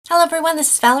Hello everyone,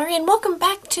 this is Valerie and welcome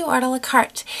back to Art a la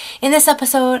Carte. In this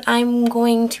episode I'm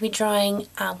going to be drawing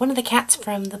one of the cats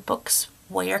from the books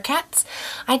Warrior Cats.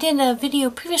 I did a video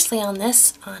previously on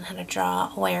this, on how to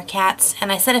draw warrior cats,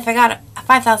 and I said if I got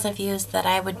 5,000 views that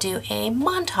I would do a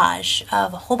montage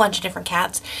of a whole bunch of different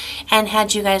cats and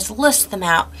had you guys list them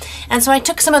out. And so I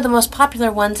took some of the most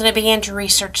popular ones and I began to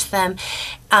research them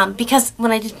because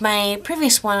when I did my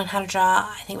previous one on how to draw,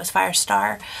 I think it was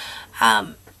Firestar,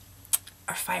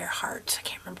 or Fireheart, I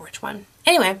can't remember which one.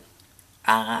 Anyway,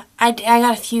 I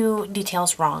got a few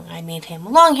details wrong. I made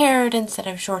him long-haired instead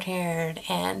of short-haired,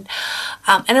 and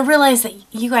I realized that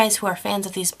you guys who are fans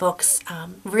of these books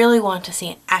really want to see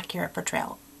an accurate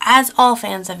portrayal, as all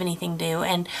fans of anything do,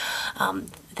 and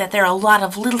that there are a lot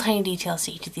of little tiny details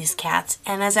to each of these cats.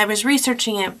 And as I was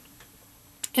researching it,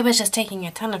 it was just taking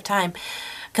a ton of time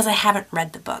because I haven't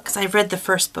read the books. I've read the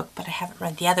first book, but I haven't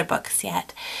read the other books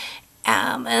yet.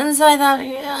 And so I thought,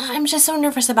 I'm just so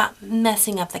nervous about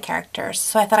messing up the characters.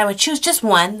 So I thought I would choose just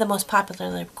one, the most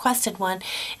popularly requested one,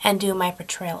 and do my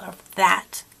portrayal of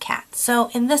that cat.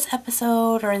 So in this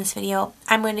episode, or in this video,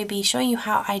 I'm going to be showing you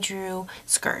how I drew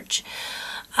Scourge.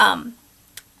 And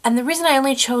the reason I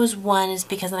only chose one is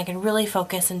because then I can really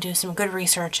focus and do some good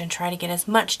research and try to get as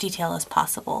much detail as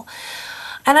possible.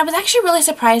 And I was actually really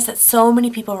surprised that so many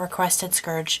people requested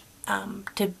Scourge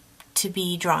to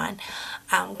be drawn,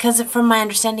 because from my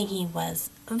understanding he was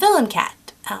a villain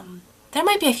cat. There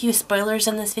might be a few spoilers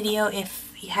in this video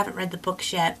if you haven't read the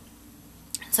books yet,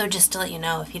 so just to let you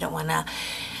know, if you don't want to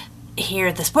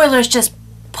hear the spoilers, just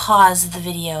pause the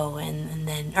video and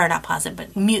then, or not pause it,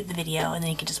 but mute the video, and then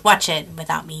you can just watch it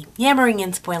without me yammering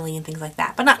and spoiling and things like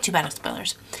that, but not too bad of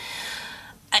spoilers.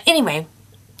 Anyway,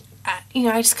 you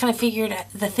know, I just kind of figured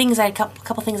the things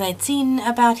couple things I'd seen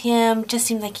about him just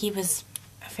seemed like he was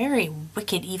very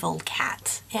wicked, evil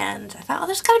cat, and I thought, oh,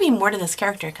 there's got to be more to this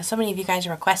character because so many of you guys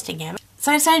are requesting him. So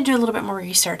I decided to do a little bit more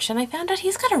research, and I found out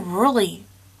he's got a really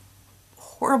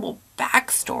horrible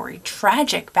backstory,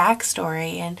 tragic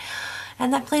backstory,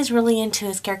 and that plays really into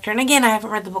his character. And again, I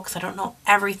haven't read the books, so I don't know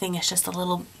everything. It's just a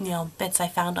little, you know, bits I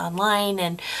found online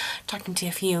and talking to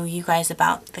a few of you guys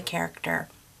about the character.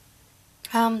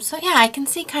 So yeah, I can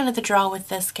see kind of the draw with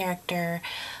this character,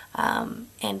 and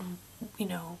you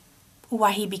know,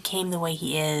 why he became the way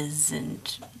he is,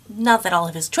 and not that all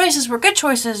of his choices were good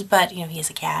choices, but you know, he is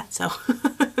a cat, so.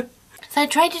 So I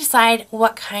tried to decide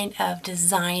what kind of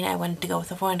design I wanted to go with.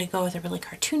 If I wanted to go with a really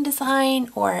cartoon design,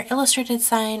 or illustrated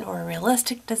design, or a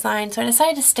realistic design. So I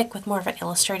decided to stick with more of an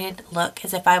illustrated look,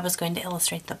 as if I was going to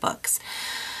illustrate the books.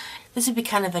 This would be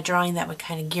kind of a drawing that would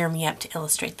kind of gear me up to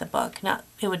illustrate the book.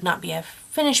 It would not be a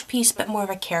finished piece, but more of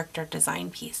a character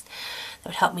design piece that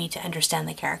would help me to understand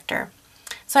the character.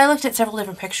 So I looked at several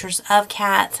different pictures of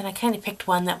cats, and I kind of picked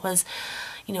one that was,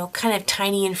 you know, kind of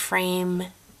tiny in frame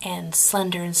and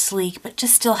slender and sleek, but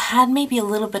just still had maybe a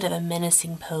little bit of a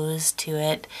menacing pose to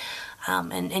it,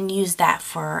 and used that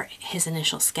for his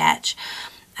initial sketch.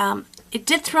 It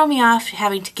did throw me off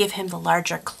having to give him the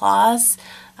larger claws.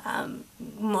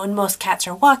 When most cats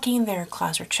are walking, their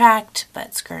claws retract,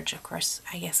 but Scourge, of course,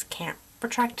 I guess can't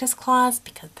retract his claws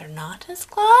because they're not his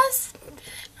claws.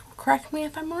 Correct me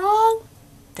if I'm wrong.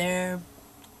 They're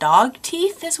dog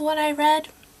teeth is what I read.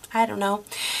 I don't know.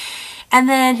 And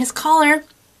then his collar,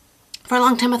 for a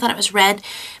long time I thought it was red,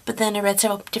 but then I read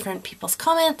several different people's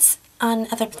comments on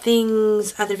other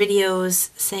things, other videos,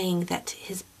 saying that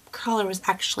his collar was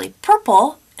actually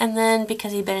purple, and then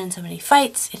because he'd been in so many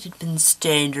fights, it had been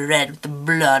stained red with the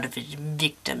blood of his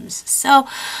victims. So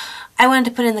I wanted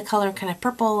to put in the color kind of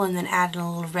purple and then add a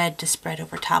little red to spread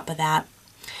over top of that.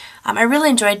 I really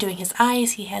enjoyed doing his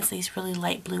eyes. He has these really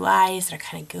light blue eyes that are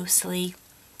kind of ghostly.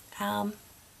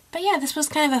 But yeah, this was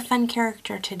kind of a fun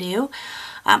character to do.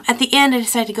 At the end, I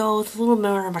decided to go with a little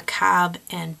more macabre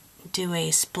and do a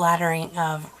splattering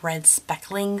of red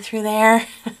speckling through there,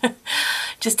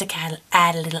 just to kind of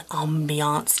add a little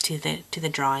ambiance to the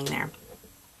drawing there.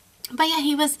 But yeah,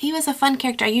 he was a fun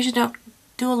character. I usually don't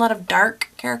do a lot of dark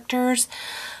characters,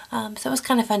 so it was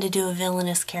kind of fun to do a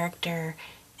villainous character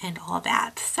and all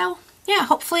that. So yeah,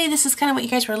 hopefully this is kind of what you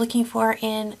guys were looking for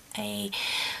in a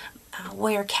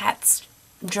Warrior Cats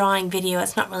drawing video.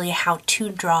 It's not really how to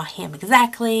draw him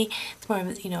exactly. It's more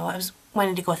of, you know, I was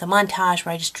wanting to go with a montage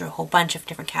where I just drew a whole bunch of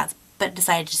different cats, but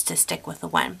decided just to stick with the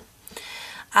one.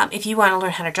 If you want to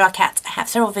learn how to draw cats, I have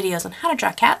several videos on how to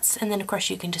draw cats, and then of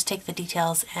course you can just take the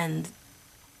details and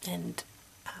then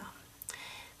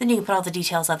you can put all the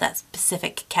details of that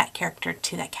specific cat character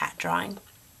to that cat drawing.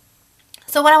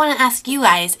 So what I want to ask you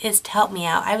guys is to help me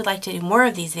out. I would like to do more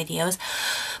of these videos,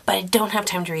 but I don't have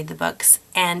time to read the books.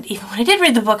 And even when I did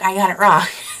read the book, I got it wrong.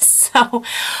 So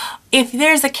if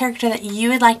there's a character that you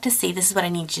would like to see, this is what I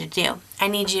need you to do. I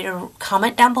need you to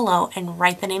comment down below and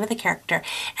write the name of the character.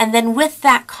 And then with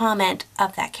that comment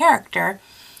of that character,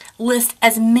 list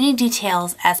as many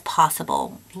details as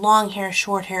possible. Long hair,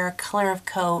 short hair, color of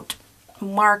coat,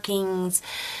 markings,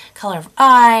 color of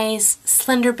eyes,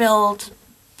 slender build,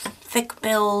 thick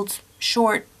build,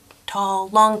 short, tall,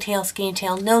 long tail, skinny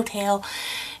tail, no tail.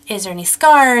 Is there any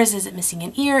scars? Is it missing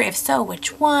an ear? If so,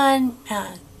 which one?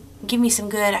 Give me some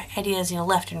good ideas,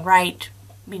 left and right,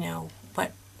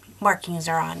 what markings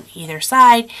are on either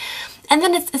side. And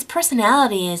then its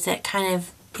personality. Is it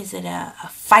a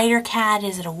fighter cat?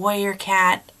 Is it a warrior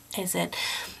cat? Is it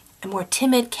a more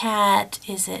timid cat?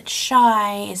 Is it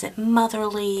shy? Is it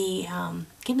motherly?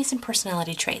 Give me some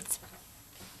personality traits.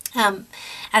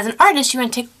 As an artist, you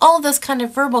want to take all of those kind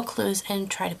of verbal clues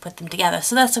and try to put them together.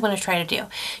 So that's what I'm going to try to do.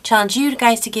 Challenge you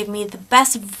guys to give me the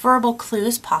best verbal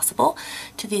clues possible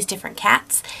to these different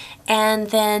cats. And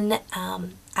then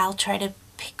I'll try to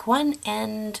pick one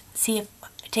and see if,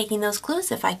 taking those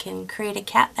clues, if I can create a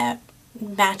cat that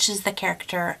matches the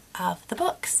character of the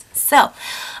books. So,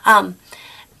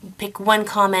 pick one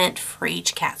comment for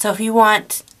each cat. So if you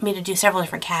want me to do several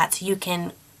different cats, you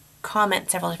can comment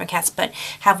several different cats, but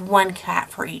have one cat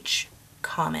for each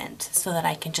comment so that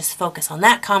I can just focus on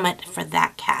that comment for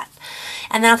that cat.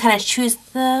 And then I'll kind of choose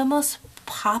the most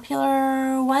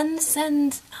popular ones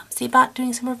and see about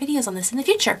doing some more videos on this in the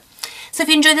future. So if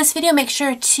you enjoyed this video, make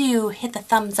sure to hit the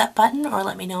thumbs up button or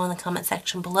let me know in the comment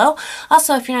section below.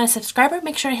 Also, if you're not a subscriber,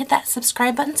 make sure to hit that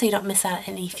subscribe button so you don't miss out on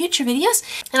any future videos.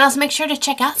 And also make sure to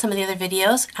check out some of the other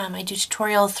videos. I do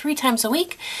tutorials 3 times a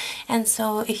week. And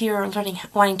so if you're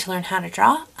wanting to learn how to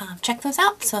draw, check those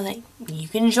out so that you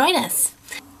can join us.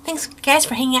 Thanks guys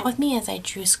for hanging out with me as I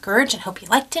drew Scourge, and hope you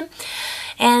liked him.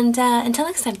 And until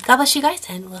next time, God bless you guys,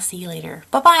 and we'll see you later.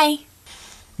 Bye-bye!